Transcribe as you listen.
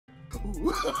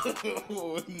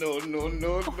No, no, no,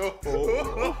 no.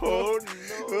 Oh,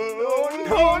 no,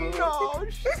 no, no.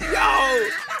 Yo!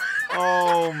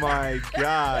 Oh my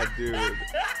god, dude.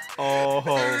 Oh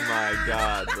my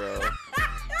god, bro.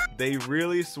 They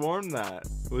really swarmed that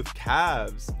with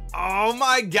calves. Oh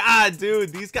my god,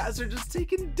 dude. These guys are just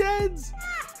taking deads.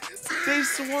 They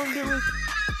swarmed it with...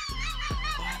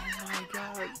 Oh my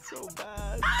god, so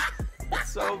bad.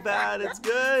 So bad, it's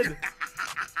good.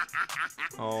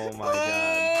 Oh my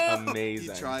god, amazing.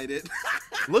 You tried it.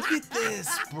 Look at this,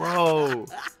 bro.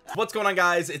 What's going on,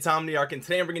 guys? It's Omniarch, and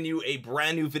today I'm bringing you a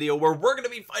brand new video where we're going to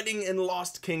be fighting in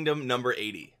Lost Kingdom number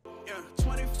 80. Yeah,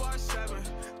 24/7,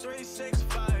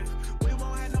 365. We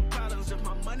won't have no problems if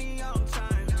my money on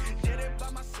time. Did it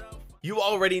by myself. You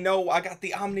already know I got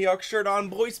the Omniarch shirt on,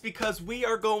 boys, because we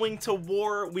are going to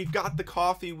war. We've got the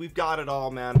coffee, we've got it all,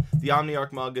 man. The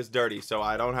Omniarch mug is dirty, so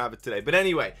I don't have it today. But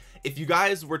anyway, if you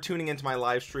guys were tuning into my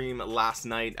live stream last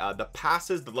night,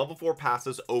 the level 4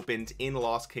 passes opened in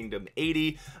Lost Kingdom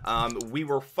 80. We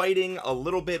were fighting a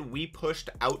little bit. We pushed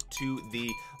out to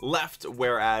the left,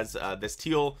 whereas this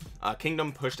teal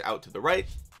kingdom pushed out to the right.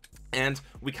 And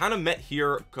we kind of met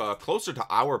here closer to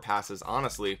our passes,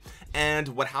 honestly. And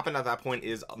what happened at that point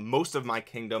is most of my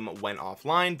kingdom went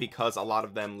offline because a lot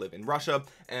of them live in Russia,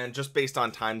 and just based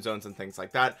on time zones and things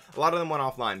like that, a lot of them went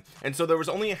offline. And so there was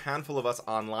only a handful of us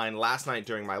online last night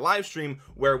during my live stream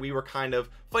where we were kind of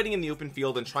fighting in the open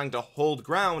field and trying to hold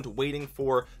ground, waiting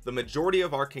for the majority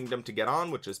of our kingdom to get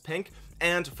on, which is pink,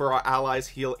 and for our allies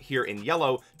here in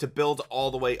yellow to build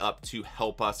all the way up to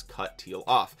help us cut teal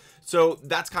off. So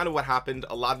that's kind of what happened.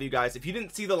 A lot of you guys, if you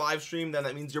didn't see the live stream, then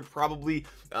that means you're probably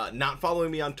not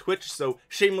following me on Twitch. So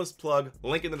shameless plug,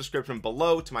 link in the description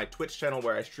below to my Twitch channel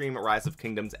where I stream Rise of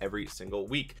Kingdoms every single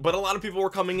week. But a lot of people were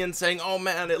coming in saying, oh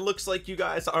man, it looks like you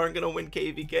guys aren't gonna win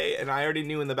KVK, and I already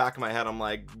knew in the back of my head, I'm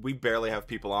like, we barely have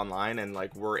people online, and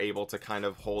like we're able to kind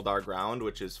of hold our ground,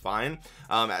 which is fine.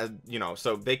 As you know,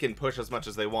 so they can push as much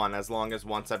as they want, as long as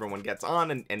once everyone gets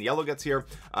on and yellow gets here,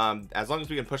 as long as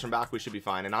we can push them back, we should be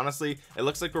fine. And honestly, it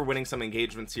looks like we're winning some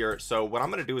engagements here. So what I'm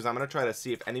gonna do is I'm gonna try to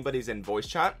see if anybody's in voice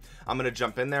chat. I'm gonna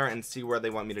jump in there and see where they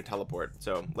want me to teleport.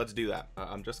 So let's do that.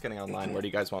 I'm just getting online. Where do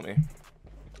you guys want me?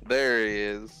 There he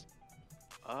is.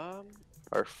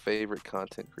 Our favorite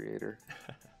content creator.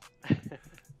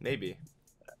 Maybe.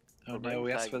 Oh no,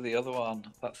 we asked for the other one.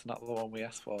 That's not the one we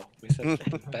asked for. We said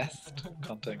the best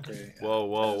content creator. Whoa,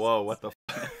 whoa, whoa, what the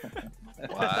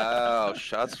Wow,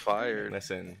 shots fired.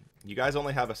 Listen, you guys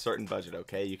only have a certain budget,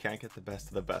 okay? You can't get the best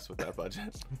of the best with that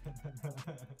budget.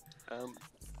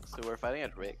 So we're fighting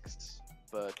at Rick's,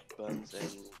 but Buns and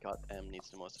God M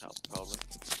needs the most help, probably.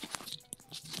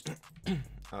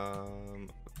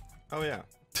 Oh yeah.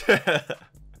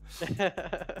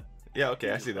 Yeah,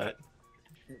 okay, I see that.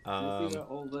 You see where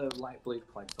all the light blue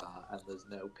flags are and there's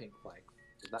no pink flags?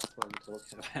 That's what I'm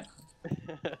talking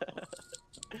about.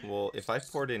 Well, if I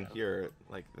poured in here,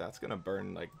 like, that's gonna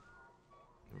burn, like,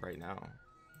 right now.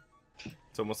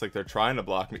 It's almost like they're trying to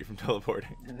block me from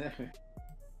teleporting. 64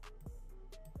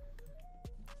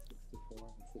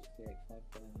 and 68 flag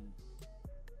burns.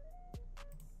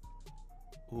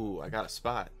 Ooh, I got a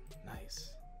spot.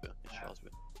 Nice.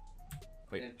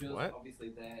 Wait, Just, what? obviously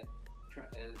they're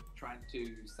trying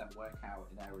to send work out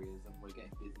in areas, and we're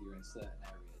getting busier in certain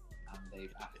areas, and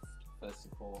they've asked for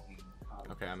support in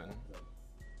Okay, I'm in.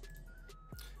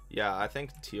 Yeah, I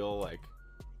think teal, like,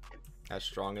 as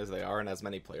strong as they are and as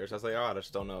many players as they are, I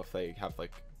just don't know if they have,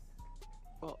 like,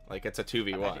 Well, like, it's a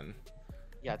 2v1.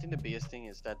 Yeah, I think the biggest thing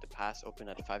is that the pass opened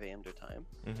at 5 AM their time,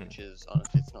 Mhm. which is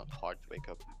honestly, it's not hard to wake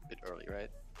up a bit early,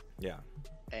 right? Yeah.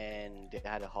 And they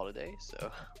had a holiday,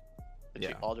 so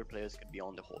literally Yeah. all their players could be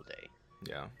on the whole day.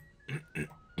 Yeah.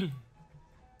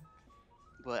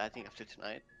 But I think after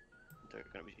tonight, they're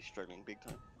gonna be struggling big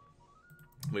time.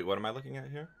 Wait, what am I looking at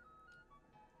here?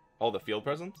 Oh, the field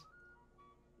presence?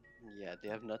 Yeah, they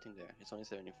have nothing there. It's only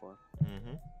 74.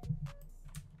 Mm-hmm.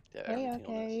 They have Hey, everything on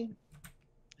okay. this.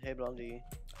 Hey, Blondie.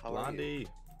 How are you? Blondie.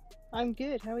 I'm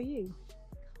good. How are you?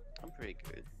 I'm pretty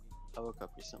good. I woke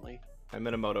up recently. My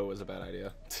Minamoto was a bad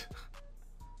idea.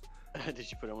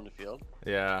 Did you put him on the field?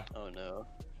 Yeah. Oh no.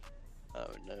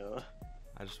 Oh no.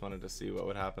 I just wanted to see what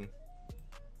would happen.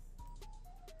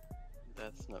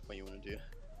 That's not what you want to do.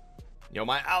 Yo,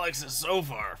 my Alex is so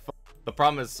far. The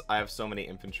problem is I have so many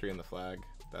infantry in the flag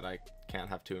that I can't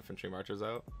have 2 infantry marchers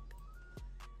out.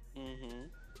 Mm-hmm.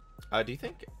 Do you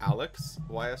think Alex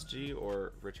YSG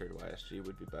or Richard YSG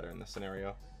would be better in this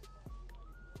scenario?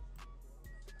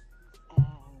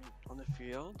 On the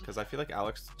field? Because I feel like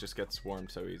Alex just gets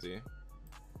swarmed so easy.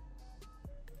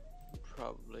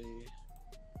 Probably.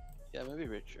 Yeah, maybe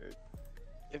Richard.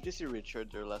 If they see Richard,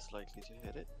 they're less likely to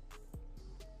hit it.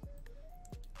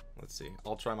 Let's see.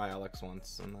 I'll try my Alex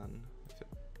once, and then if it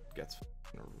gets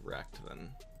wrecked, then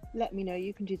Let me know.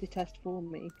 You can do the test for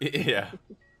me. yeah.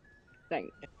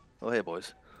 Thanks. Oh, hey,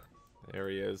 boys. There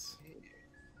he is.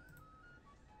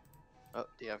 Oh,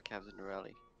 they have Cavs in the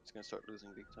rally. It's gonna start losing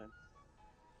big time.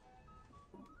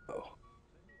 Oh,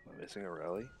 am I missing a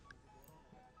rally?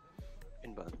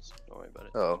 In buns. Don't worry about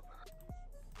it. Oh.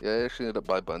 Yeah, I actually ended up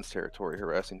by Bun's territory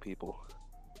harassing people.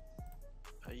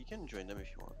 You can join them if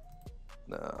you want.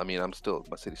 Nah, I mean,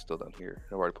 my city's still down here.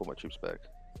 I've already pulled my troops back.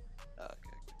 Okay.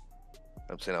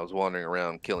 I'm saying I was wandering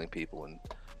around killing people and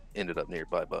ended up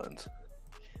nearby Buns.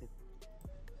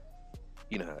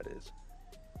 You know how it is.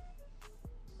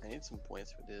 I need some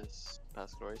points for this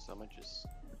past glory, so I might just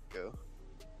go.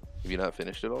 Have you not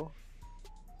finished it all?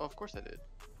 Oh, of course I did.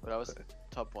 But I was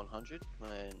top 100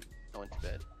 when I went to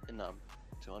bed, and now I'm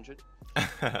 200.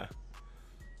 I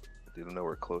didn't know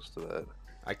we're close to that.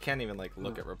 I can't even like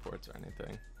look at reports or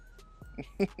anything.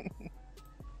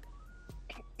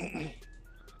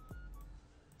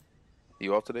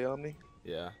 You off today, Omni?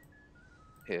 Yeah.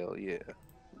 Hell yeah.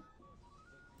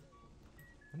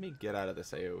 Let me get out of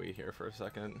this AoE here for a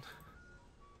second.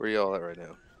 Where y'all at right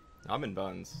now? I'm in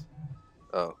buns.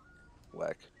 Oh,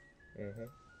 whack. Mm-hmm.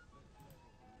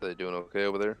 Are they doing okay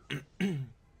over there?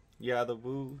 Yeah, the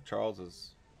Woo Charles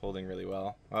is holding really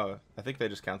well. Oh, I think they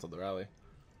just canceled the rally.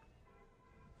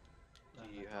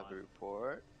 Do you have a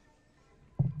report?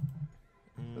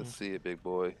 Let's see it, big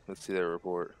boy. Let's see that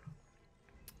report.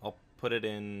 I'll put it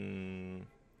in.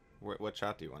 What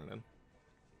chat do you want it in?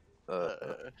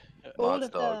 All Mods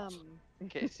of dogs. them.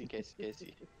 Casey.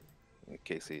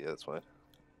 KC, that's fine.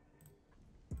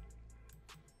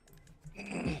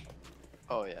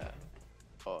 Oh yeah.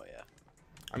 Oh yeah.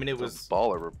 I mean, it It's was a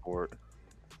baller report.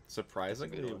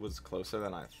 surprisingly it was closer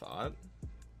than I thought.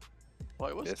 Well,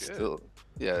 it was It's good. still,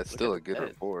 yeah, it's Look still at a good that.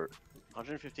 report.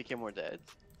 150k more deads.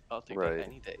 I'll take Right. that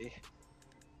any day.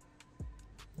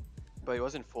 But it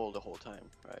wasn't full the whole time,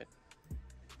 right?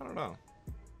 I don't know.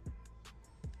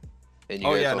 And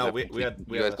Oh, guys yeah, don't no, have we conti- had-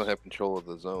 we you had guys don't less- have control of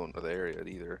the zone or the area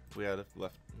either. We had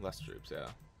less troops, yeah.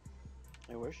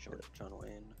 Hey, where's John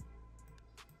Wayne?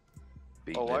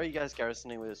 Beating Oh, why are it. you guys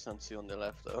garrisoning with Sun Tzu on the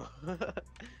left, though?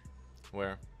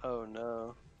 Where? Oh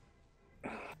no.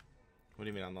 What do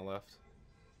you mean on the left?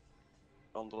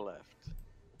 On the left.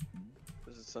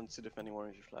 This is Sun Tzu defending one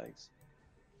of your flags.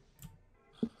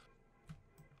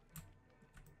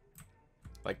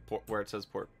 Like where it says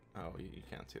port. Oh, you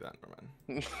can't see that. Never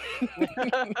mind.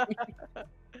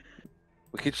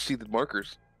 We could see the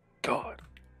markers. God.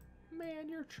 Man,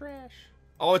 you're trash.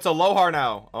 Oh, it's a Lohar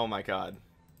now. Oh my god.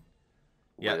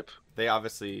 Yeah, Rip. they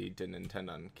obviously didn't intend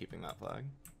on keeping that flag.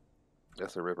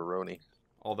 That's a ripperoni.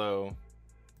 Although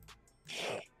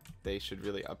they should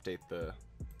really update the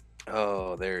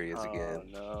Oh, there he is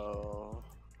again. Oh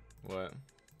no. what?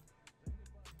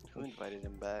 Who invited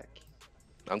him back?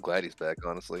 I'm glad he's back,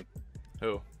 honestly.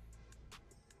 Who?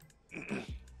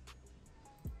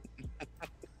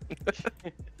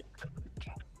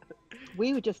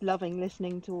 We were just loving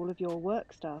listening to all of your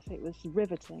work stuff. It was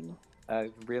riveting. I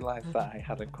realised that I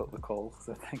hadn't cut the call,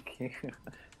 so thank you.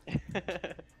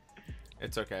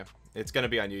 It's okay. It's gonna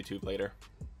be on YouTube later.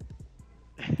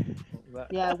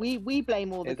 Yeah, we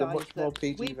blame all the It's a guys much more that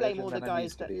PG we blame version all the than I guys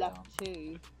used to that be left on.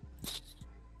 too.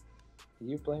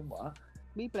 You blame what?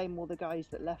 We blame all the guys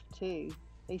that left too.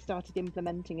 They started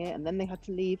implementing it and then they had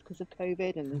to leave because of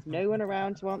COVID and there's no one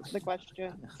around to answer the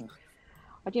question.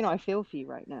 I do know, I feel for you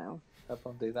right now.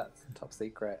 Everyone do that top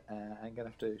secret. I'm gonna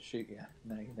have to shoot you.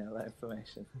 Now you know that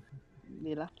information.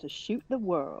 You'll have to shoot the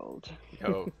world.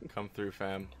 Yo, come through,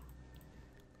 fam.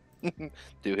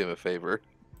 Do him a favor.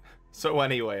 So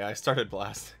anyway, I started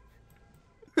blasting.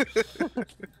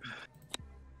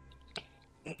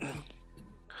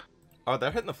 Oh,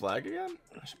 they're hitting the flag again?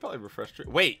 I should probably refresh.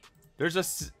 Wait, there's a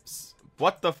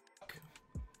what the fuck?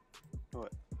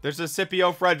 What? There's a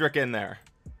Scipio Frederick in there.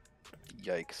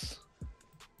 Yikes.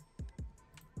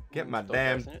 Get my Still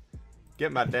damn, pressing it?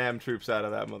 get my damn troops out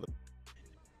of that mother.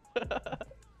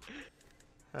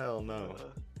 Hell no.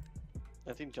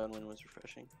 I think John Wayne was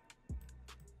refreshing.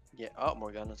 Yeah, oh,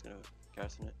 Morgana's gonna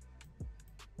garrison it.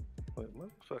 Wait,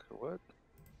 motherfucker, what?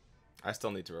 I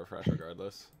still need to refresh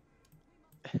regardless.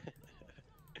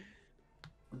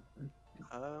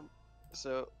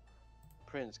 So,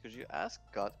 Prince, could you ask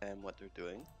Goddamn what they're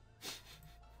doing?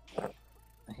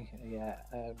 Yeah,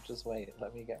 just wait.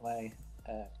 Let me get my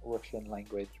Russian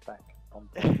language back on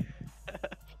point.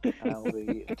 I'll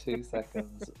be 2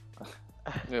 seconds.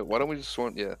 Yeah, why don't we just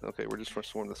swarm? Yeah, okay, we're just gonna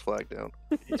swarm this flag down.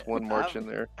 It's one march in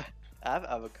there. I have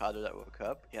Avocado that woke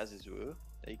up. He has his woo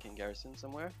that he can garrison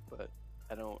somewhere, but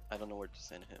I don't know where to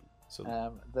send him. So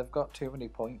They've got too many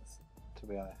points, to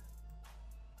be honest.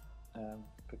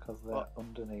 Because they're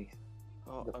underneath.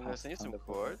 Oh, the I'm gonna send you past some kind of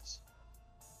quartz.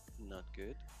 Not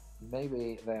good.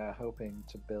 Maybe they are hoping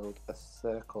to build a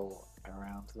circle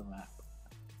around the map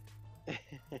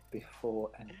before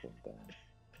anything burns.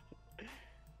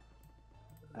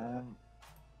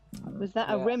 Was that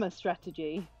a yeah. rimmer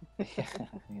strategy?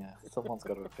 Yeah, someone's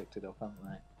got to have picked it up, haven't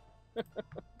they?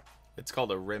 it's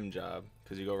called a rim job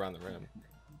because you go around the rim.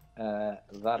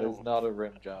 That is not a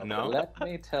rim job. No? Let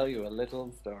me tell you a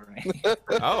little story.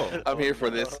 Oh, I'm here for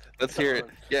this. Let's hear it.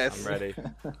 Yes. I'm ready.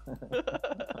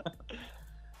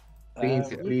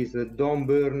 Please, don't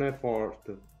burn a fort.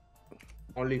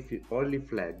 Only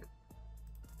flag.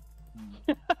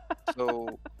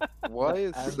 So why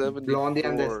is 74? Blondie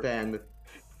understand.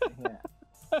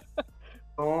 Yeah.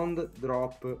 Don't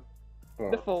drop The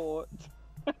fort. fort.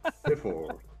 The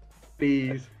fort.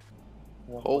 Please.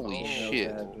 Holy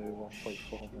shit.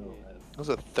 That was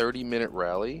a 30-minute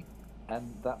rally.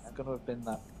 And that's going to have been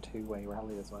that two-way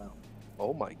rally as well.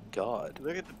 Oh my god.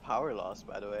 Look at the power loss,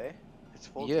 by the way. It's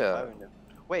full. Yeah.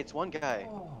 Wait, it's one guy.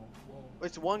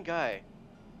 It's one guy.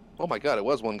 Oh my god, it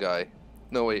was one guy.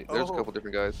 No wait, there's a Oh. couple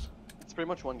different guys. It's pretty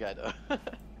much one guy though.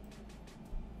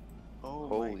 Oh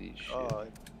Holy my shit.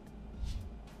 god.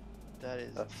 That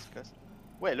is disgusting.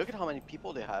 Wait, look at how many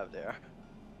people they have there.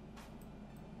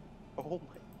 Oh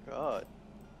my god.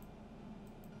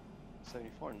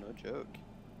 74, no joke.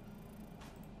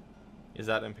 Is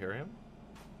that Imperium?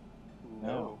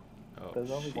 No. Oh,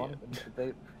 There's only shit. one.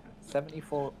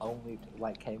 74 only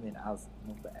came in as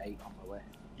number 8 on the list.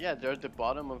 Yeah, they're at the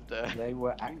bottom of the. They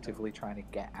were actively trying to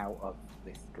get out of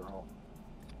this draw.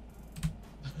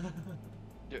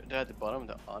 They're at the bottom of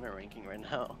the honor ranking right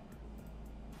now.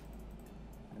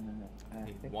 I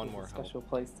Need think one there's more a special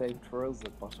place saved for us at the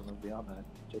bottom of the honor,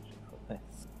 judging from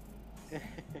this.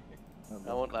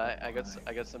 I won't lie, I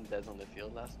got some deads on the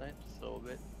field last night, just a little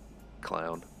bit.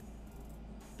 Clown.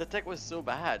 The tech was so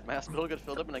bad, my hospital got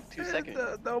filled up in like 2 seconds.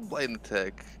 Don't blame the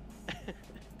tech.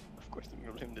 Of course I'm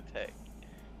gonna blame the tech.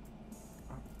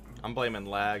 I'm blaming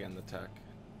lag and the tech.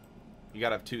 You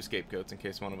gotta have 2 scapegoats in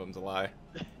case one of them's a lie.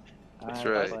 That's I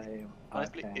right. blame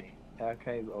Honestly. RK. RK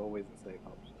is always a safe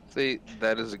option. See,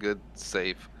 that is a good,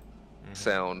 safe, Mhm.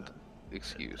 sound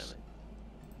excuse.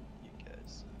 You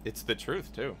guys. It's the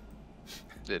truth too.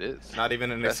 It is. Not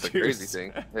even an That's the excuse. crazy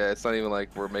thing. Yeah, it's not even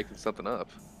like we're making something up.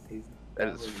 He's That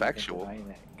is never even factual. denying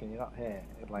it. Can you not hear?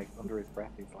 Like under his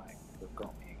breath, he's like, "They've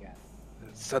got me again."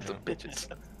 Sons of bitches.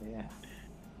 Yeah.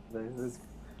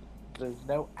 There's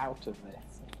no out of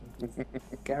this. There's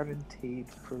guaranteed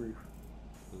proof.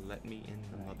 Let me in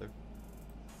the Right. mother.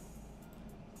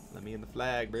 Let me in the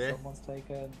flag, bruh. Someone's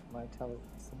taken my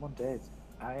Someone did.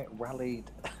 I rallied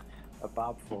a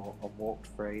barb fort and walked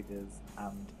for ages,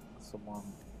 and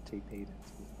someone TP'd into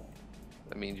his face.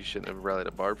 That means you shouldn't have rallied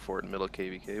a barb fort in the middle of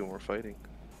KVK when we're fighting.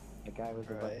 A guy with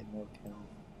Right. 11 mil kills.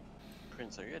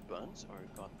 Prince, are you at Buns or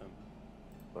got them?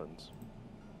 Buns.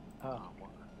 Oh, well,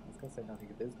 I was gonna say none of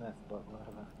your business, but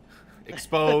whatever.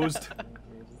 Exposed.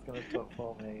 You're just gonna talk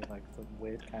for me like some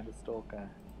weird kind of stalker.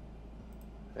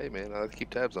 Hey man, I'll keep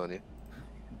tabs on you.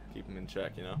 Keep them in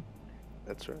check, you know.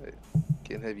 That's right.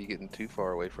 Can't have you getting too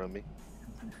far away from me.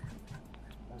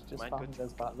 I was just Might finding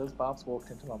go those barbs walked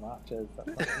into my matches.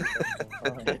 That's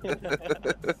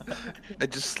not I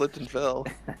just slipped and fell.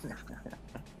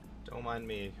 Don't mind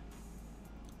me.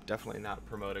 Definitely not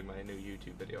promoting my new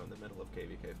YouTube video in the middle of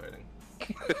KVK fighting.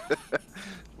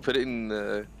 Put it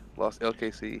in Lost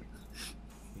LKC.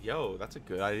 Yo, that's a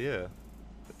good idea.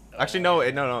 Actually,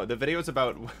 no. The video is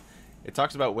about. It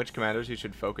talks about which commanders you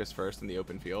should focus first in the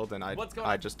open field, and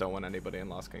I just don't want anybody in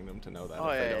Lost Kingdom to know that Oh,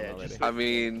 if they yeah, don't yeah, already. just I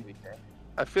mean,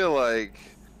 I feel like,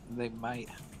 They might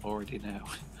already know.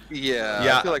 yeah,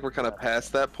 Yeah. I feel like we're kind of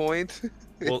past that point.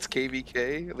 Well- It's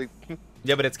KVK. Like,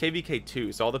 Yeah, but it's KVK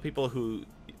 2, so all the people who,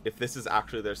 if this is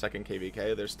actually their second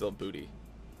KVK, they're still booty.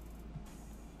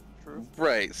 True.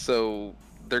 right, so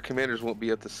their commanders won't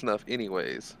be up to snuff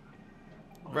anyways.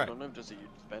 Right. I don't know if there's a huge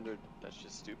spender. That's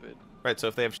just stupid. Right, so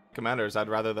if they have commanders, I'd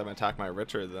rather them attack my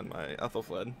Richard than my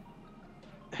Ethelfled.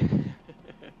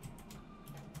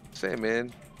 Say,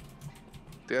 man,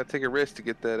 they gotta take a risk to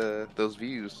get that those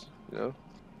views, you know?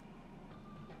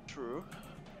 True.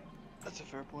 That's a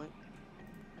fair point.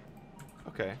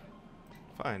 Okay,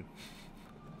 fine.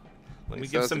 Let me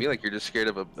It give sounds some. to me like you're just scared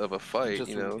of a fight, Just,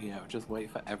 you know? just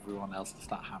wait for everyone else to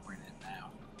start hammering it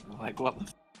now. Like, what the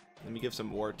Let me give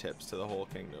some war tips to the whole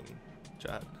kingdom,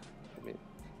 chat. I mean,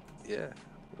 yeah.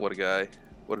 What a guy.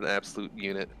 What an absolute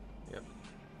unit.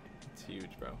 It's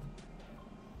huge, bro.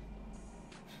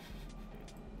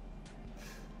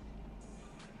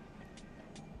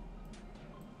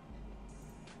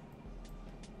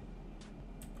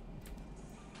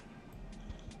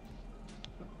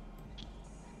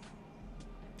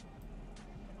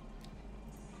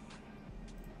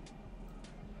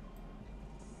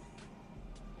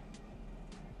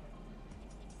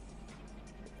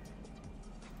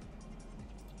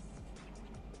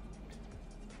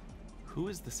 Who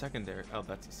is the secondary? Oh,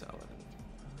 that's a Saladin.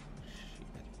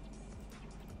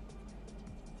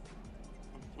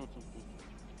 Oh,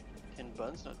 Can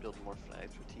Buns not build more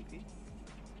flags for TP?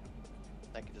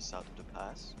 I could just south of the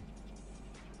pass.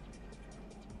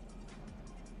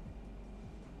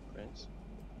 Friends?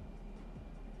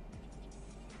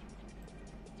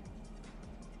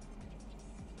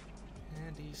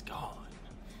 And he's gone.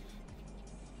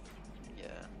 Yeah.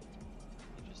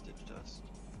 He just ditched us.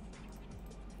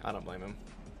 I don't blame him.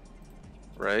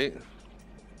 Right?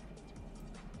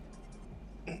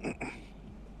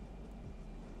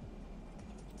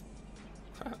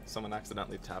 Someone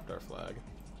accidentally tapped our flag.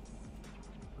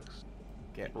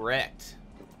 Get wrecked.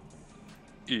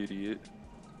 Idiot.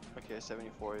 Okay,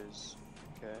 74 is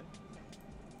okay.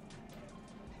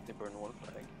 They burned one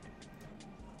flag.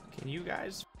 Can you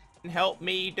guys help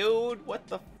me, dude? What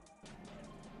the?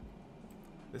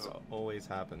 This always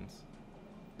happens.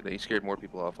 You scared more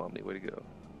people off Omni. Way to go.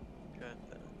 God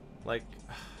damn. Like,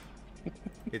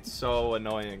 it's so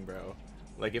annoying, bro.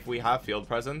 Like, if we have field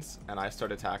presence and I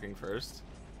start attacking first,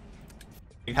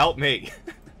 help me.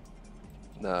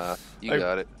 Nah, you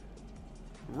got it.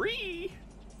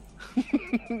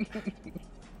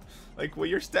 Like,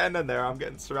 when you're standing there, I'm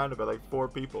getting surrounded by like 4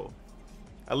 people.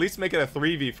 At least make it a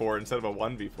 3v4 instead of a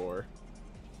 1v4.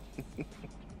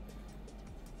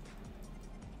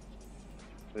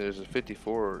 There's a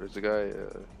 54. There's a guy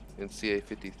in CA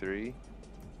 53.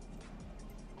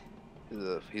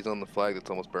 He's on the flag that's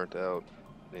almost burnt out.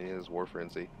 And he has War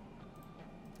Frenzy.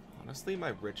 Honestly,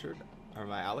 my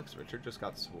Alex Richard just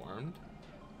got swarmed.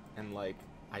 And, like,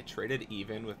 I traded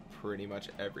even with pretty much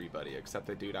everybody except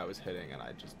the dude I was hitting, and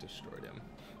I just destroyed him.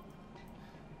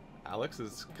 Alex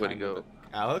is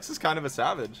kind of a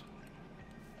savage.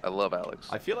 I love Alex.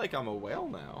 I feel like I'm a whale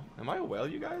now. Am I a whale,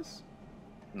 you guys?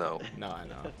 No. No, I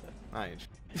know. I ain't.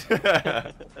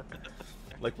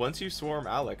 Like, once you swarm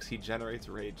Alex, he generates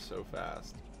rage so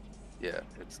fast. Yeah,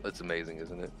 it's amazing,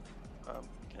 isn't it?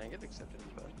 Can I get accepted in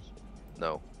Buns?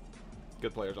 No.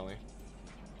 Good players only.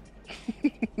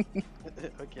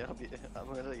 Okay, I'm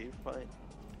gonna let you fine.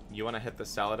 You want to hit the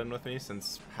Saladin with me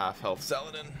since half health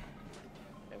Saladin?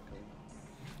 Yeah, I'm coming.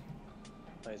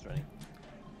 Oh, he's running.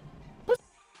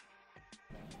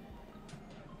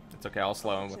 It's okay, I'll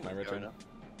slow him with my Richard.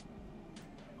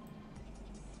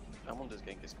 I'm on this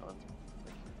Genghis Khan.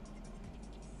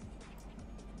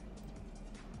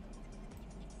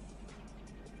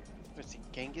 Let's see,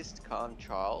 Genghis Khan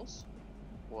Charles?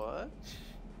 What?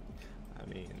 I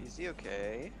mean, Is he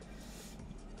okay?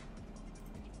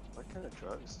 What kind of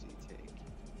drugs do you take?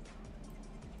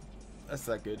 that's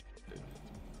that good, dude.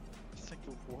 It's like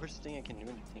the worst thing I can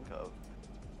even think of.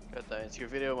 God damn, it's your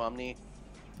video, Omni.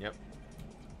 Yep.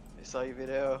 I saw your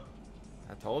video.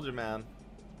 I told you, man.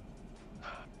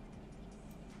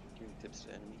 Giving tips to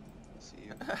enemy. I see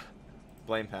you.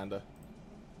 Blame Panda.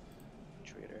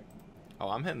 Traitor. Oh,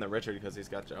 I'm hitting the Richard because he's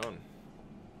got Joan.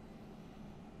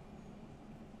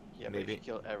 Yeah, but if Maybe. you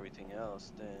kill everything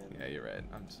else, then... Yeah, you're right.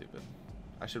 I'm stupid.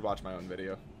 I should watch my own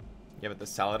video. Yeah, but the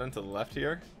Saladin to the left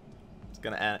here, it's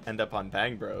gonna end up on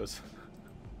Bang Bros.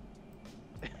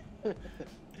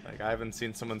 Like, I haven't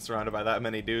seen someone surrounded by that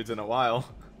many dudes in a while.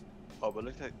 Oh, but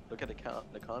look at the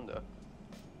condo.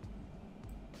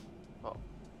 Oh,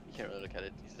 you can't really look at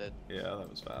it. He's dead. Yeah, that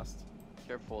was fast.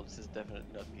 Careful, this is definitely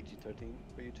not PG-13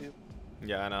 for YouTube.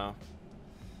 Yeah, I know.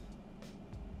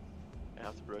 I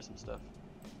have to blur some stuff.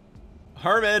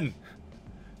 Herman!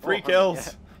 Free Oh, Herman, kills!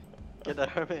 yeah. Get that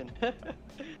Herman.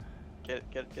 Get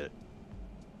it.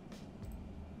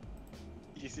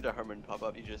 You see the Herman pop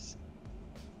up, you just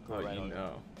go Oh, right you on it.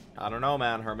 know. I don't know,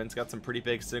 man. Herman's got some pretty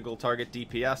big single target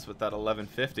DPS with that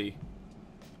 1150.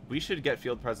 We should get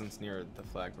field presence near the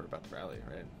flag we're about to rally,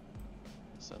 right?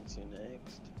 Sunset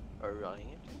next. Are we rallying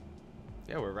it?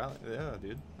 Yeah, we're rallying. Yeah,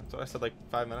 dude. That's what I said like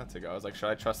 5 minutes ago. I was like, should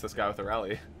I trust this guy with a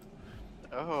rally?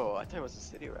 Oh, I thought it was a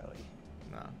city rally.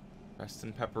 No. Rest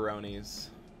in pepperonis.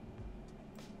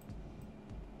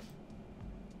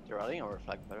 You're rallying or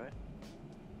flag, by the way?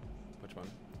 Which one?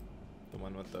 The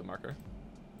one with the marker?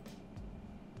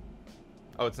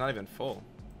 Oh, it's not even full.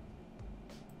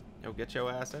 Yo, get your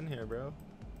ass in here, bro.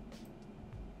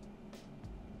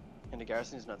 And the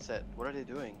garrison is not set. What are they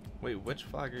doing? Wait, which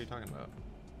flag are you talking about?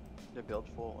 They built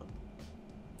for one.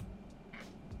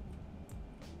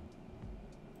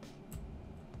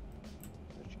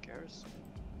 Which garrison?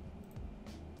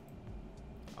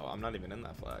 Oh, I'm not even in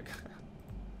that flag.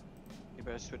 You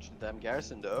better switch the damn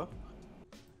garrison though.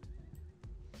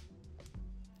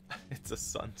 It's a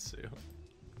Sun Tzu.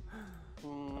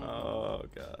 Hmm. Oh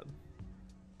god.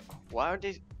 Why are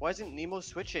they? Why isn't Nemo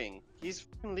switching? He's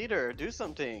f***ing leader. Do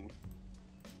something.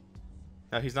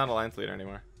 No, he's not Alliance leader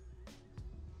anymore.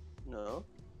 No.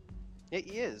 Yeah,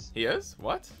 he is. He is?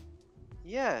 What?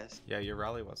 Yes. Yeah, your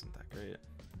rally wasn't that great.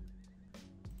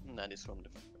 Nah, they swarmed the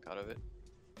fuck out of it.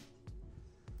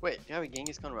 Wait, you have a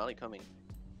Genghis Khan rally coming.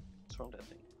 What's wrong with that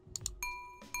thing?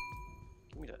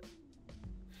 Give me that.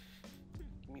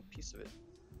 Give me a piece of it.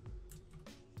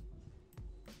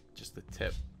 Just the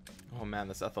tip. Oh man,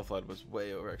 this Ethelflaed was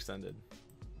way overextended.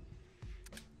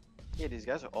 Yeah, these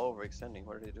guys are all overextending.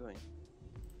 What are they doing?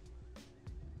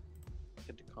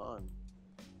 Get the Khan.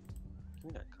 Give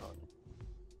me that Khan.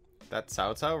 That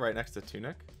Cao Cao right next to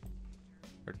Tunic?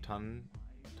 Or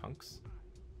Tunks?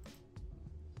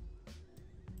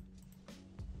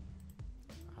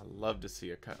 I love to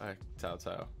see a Cao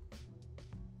Cao.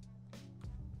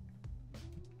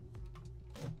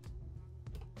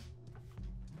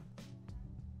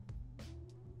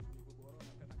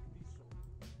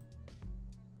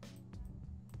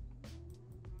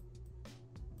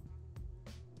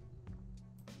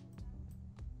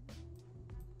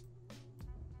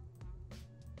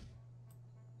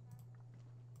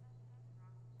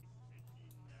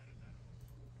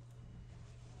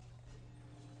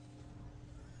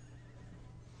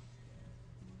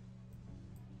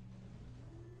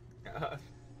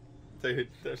 Dude,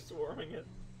 they're swarming it.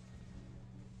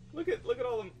 Look at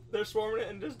all them. They're swarming it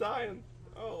and just dying.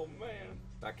 Oh man.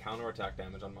 That counterattack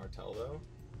damage on Martel though.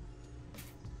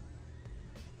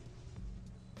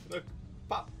 Look,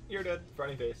 pop, you're dead.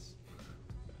 Frowny face.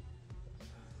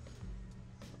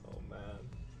 Oh man.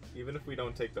 Even if we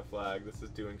don't take the flag, this is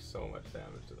doing so much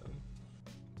damage to them.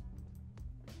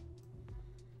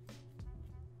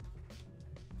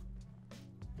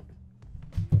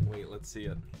 Wait, let's see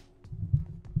it.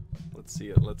 Let's see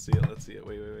it, let's see it, let's see it.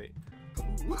 Wait.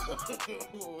 No.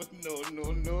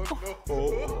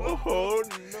 Oh,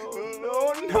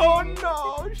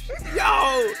 no.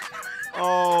 Yo!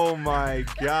 Oh my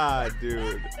god,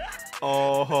 dude.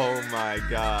 Oh my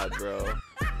god, bro.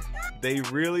 They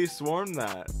really swarmed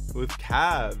that with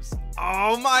calves.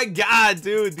 Oh my god,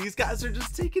 dude. These guys are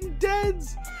just taking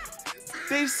deads.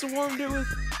 They swarmed it with...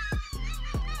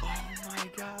 Oh my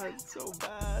god, so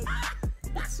bad.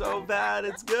 It's so bad,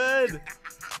 it's good.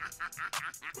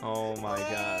 Oh my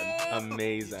god,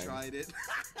 amazing.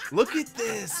 Look at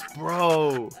this,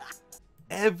 bro.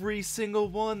 Every single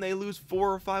one, they lose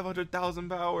 400,000 or 500,000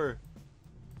 power.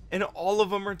 And all of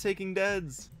them are taking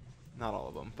deads. Not all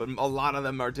of them, but a lot of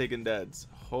them are taking deads.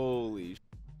 Holy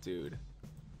dude.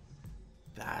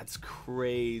 That's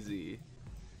crazy.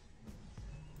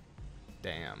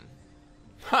 Damn.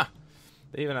 Ha!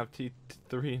 They even have T3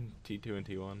 and T2 and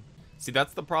T1. See,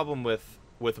 that's the problem with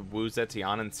Wu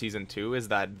Zetian in Season 2 is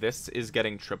that this is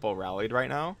getting triple rallied right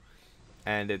now.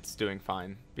 And it's doing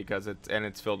fine because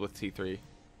it's filled with T3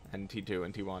 and T2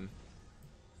 and T1.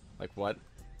 Like what?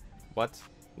 What?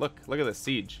 Look at this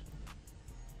siege.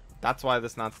 That's why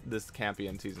this can't be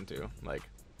in Season 2. Like,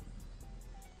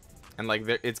 and like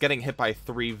it's getting hit by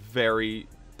 3 very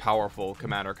powerful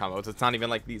commander combos. It's not even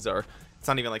like these are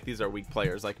weak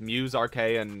players. Like Muse, RK,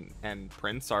 and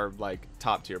Prince are like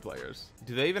top tier players.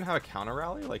 Do they even have a counter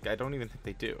rally? Like I don't even think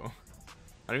they do. I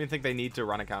don't even think they need to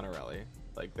run a counter rally.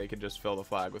 Like they could just fill the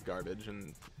flag with garbage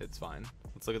and it's fine.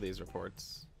 Let's look at these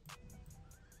reports.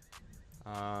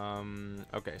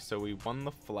 Okay, so we won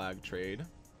the flag trade.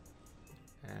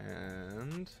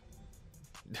 And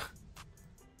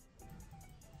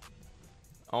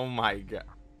oh my god.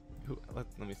 Let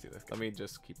me see this. Let me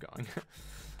just keep going.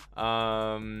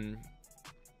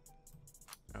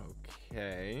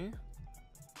 Okay.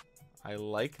 I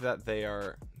like that they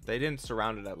didn't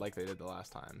surround it like they did the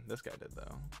last time. This guy did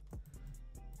though.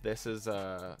 This is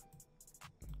a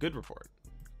good report.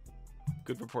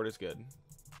 Good report is good.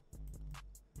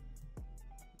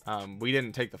 We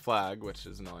didn't take the flag, which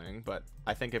is annoying, but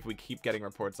I think if we keep getting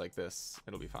reports like this,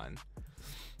 it'll be fine.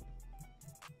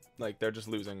 Like, they're just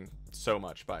losing so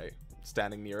much by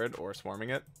standing near it or swarming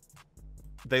it.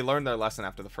 They learned their lesson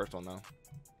after the first one, though.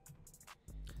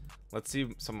 Let's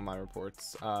see some of my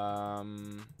reports. My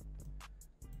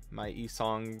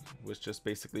Esong was just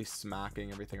basically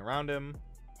smacking everything around him,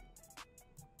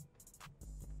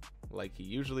 like he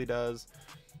usually does.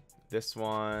 This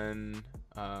one,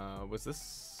 was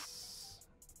this?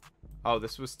 Oh,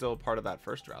 this was still part of that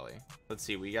first rally. Let's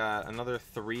see, we got another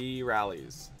 3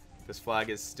 rallies. This flag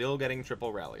is still getting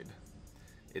triple rallied.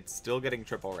 It's still getting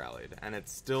triple rallied, and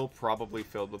it's still probably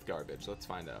filled with garbage. Let's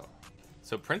find out.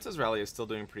 So Prince's rally is still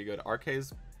doing pretty good.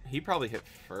 RK's, he probably hit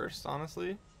first,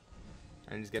 honestly.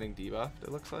 And he's getting debuffed,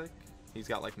 it looks like. He's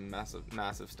got like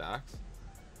massive stacks.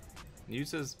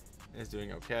 Uses is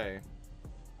doing okay.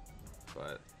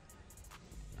 But,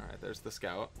 alright, there's the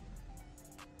scout.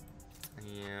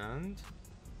 And,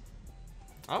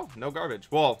 oh, no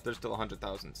garbage. Well, there's still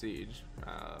 100,000 siege.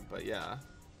 But yeah.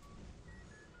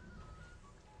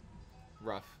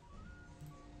 Rough.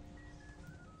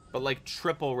 But like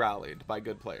triple rallied by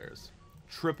good players.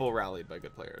 Triple rallied by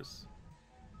good players.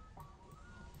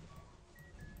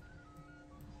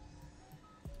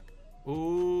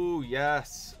 Ooh,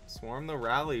 yes. Swarm the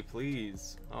rally,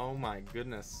 please. Oh my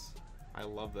goodness. I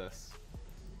love this.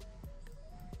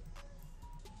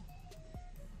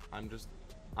 I'm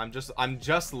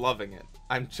just loving it.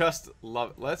 I'm just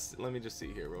love. Let me just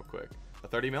see here real quick. A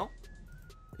 30 mil?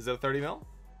 Is it a 30 mil?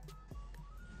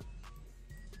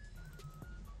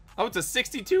 Oh, it's a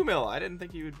 62 mil. I didn't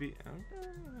think you would be.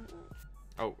 Okay.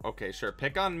 Oh, okay, sure.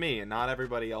 Pick on me and not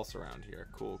everybody else around here.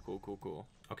 Cool, cool, cool, cool.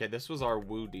 Okay, this was our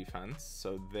Wu defense.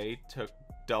 So they took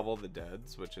double the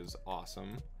deads, which is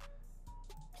awesome.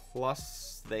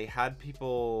 Plus, they had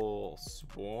people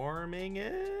swarming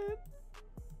it.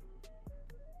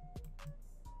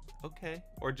 Okay,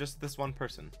 or just this one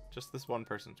person. Just this one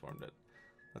person swarmed it.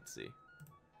 Let's see.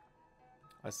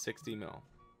 A 60 mil.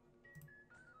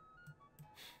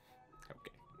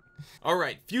 All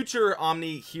right, future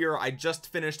Omni here. I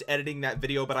just finished editing that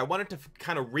video, but I wanted to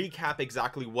kind of recap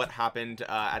exactly what happened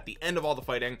at the end of all the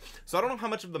fighting. So I don't know how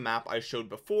much of the map I showed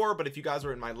before, but if you guys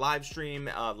were in my live stream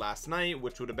last night,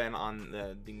 which would have been on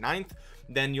the 9th,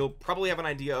 then you'll probably have an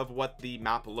idea of what the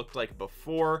map looked like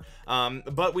before.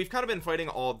 But we've kind of been fighting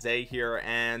all day here,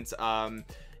 and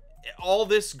all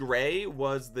this gray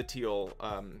was the teal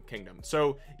kingdom.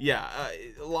 So yeah,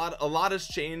 a lot has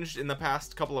changed in the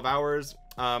past couple of hours.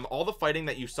 All the fighting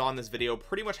that you saw in this video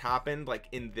pretty much happened like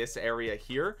in this area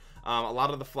here. A lot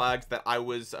of the flags that I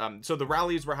was so the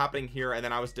rallies were happening here, and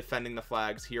then I was defending the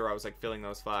flags here. I was like filling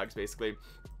those flags basically,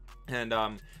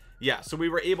 and yeah, so we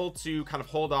were able to kind of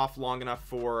hold off long enough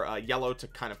for yellow to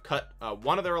kind of cut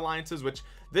one of their alliances, which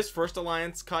this first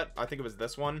alliance cut, I think it was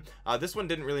this one. This one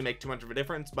didn't really make too much of a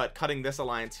difference, but cutting this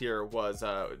alliance here was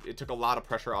it took a lot of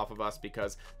pressure off of us,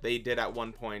 because they did at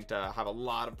one point have a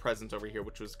lot of presence over here,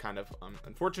 which was kind of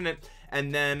unfortunate.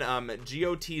 And then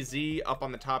GOTZ up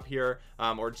on the top here,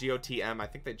 or GOTM, I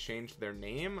think they changed their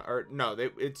name, or no,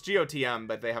 it's GOTM,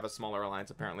 but they have a smaller alliance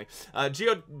apparently.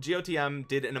 GOTM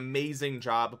did an amazing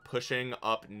job pushing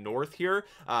up north here.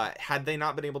 Had they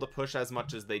not been able to push as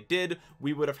much as they did,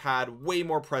 we would have had way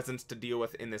more presence to deal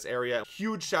with in this area.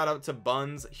 Huge shout out to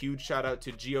Buns, huge shout out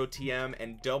to GOTM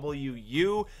and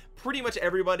WU, pretty much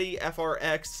everybody.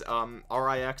 FRX,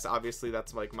 RIX, obviously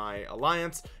that's like my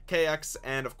alliance, KX,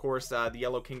 and of course the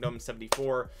Yellow Kingdom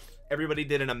 74. Everybody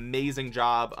did an amazing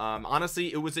job.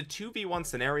 Honestly, it was a 2v1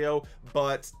 scenario,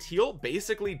 but teal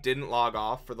basically didn't log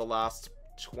off for the last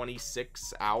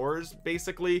 26 hours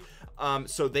basically.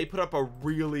 So they put up a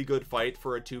really good fight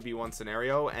for a 2v1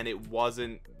 scenario, and it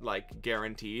wasn't like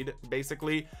guaranteed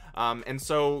basically. And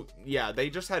so yeah, they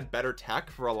just had better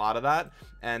tech for a lot of that,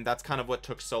 and that's kind of what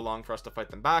took so long for us to fight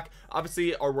them back.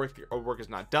 Obviously our work is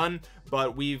not done,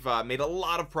 but we've made a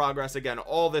lot of progress. Again,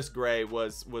 all this gray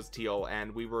was teal,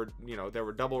 and we were, you know, there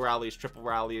were double rallies, triple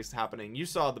rallies happening. You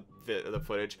saw the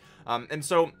footage, and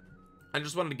so I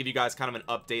just wanted to give you guys kind of an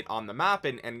update on the map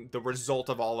and the result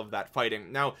of all of that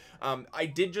fighting. Now, I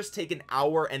did just take an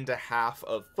hour and a half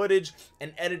of footage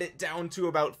and edit it down to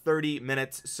about 30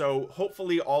 minutes. So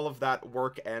hopefully all of that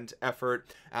work and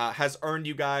effort has earned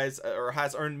you guys, or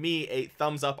has earned me, a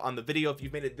thumbs up on the video. If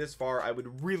you've made it this far, I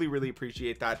would really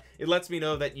appreciate that. It lets me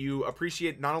know that you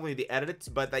appreciate not only the edits,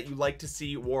 but that you like to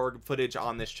see war footage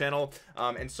on this channel.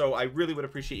 And so I really would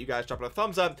appreciate you guys dropping a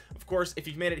thumbs up. Of course, if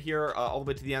you've made it here all the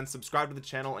way to the end, subscribe to the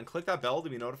channel and click that bell to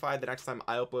be notified the next time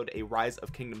I upload a Rise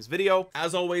of Kingdoms video.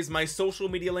 As always, my social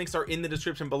media links are in the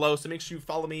description below, so make sure you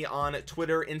follow me on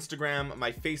Twitter, Instagram,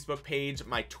 my Facebook page,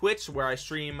 my Twitch, where I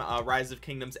stream Rise of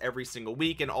Kingdoms every single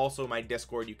week, and also my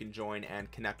Discord. You can join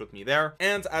and connect with me there.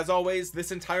 And as always,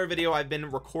 this entire video I've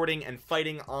been recording and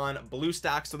fighting on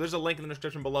BlueStacks, so there's a link in the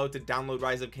description below to download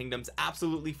Rise of Kingdoms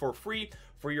absolutely for free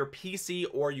for your PC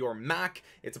or your Mac.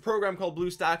 It's a program called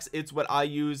BlueStacks. It's what I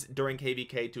use during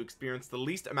KVK to experience the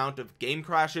least amount of game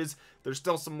crashes. There's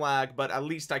still some lag, but at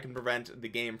least I can prevent the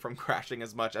game from crashing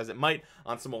as much as it might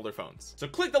on some older phones. So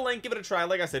click the link, give it a try.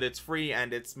 Like I said, it's free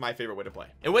and it's my favorite way to play.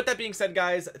 And with that being said,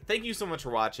 guys, thank you so much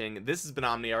for watching. This has been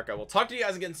Omniarch. I will talk to you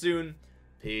guys again soon.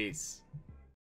 Peace.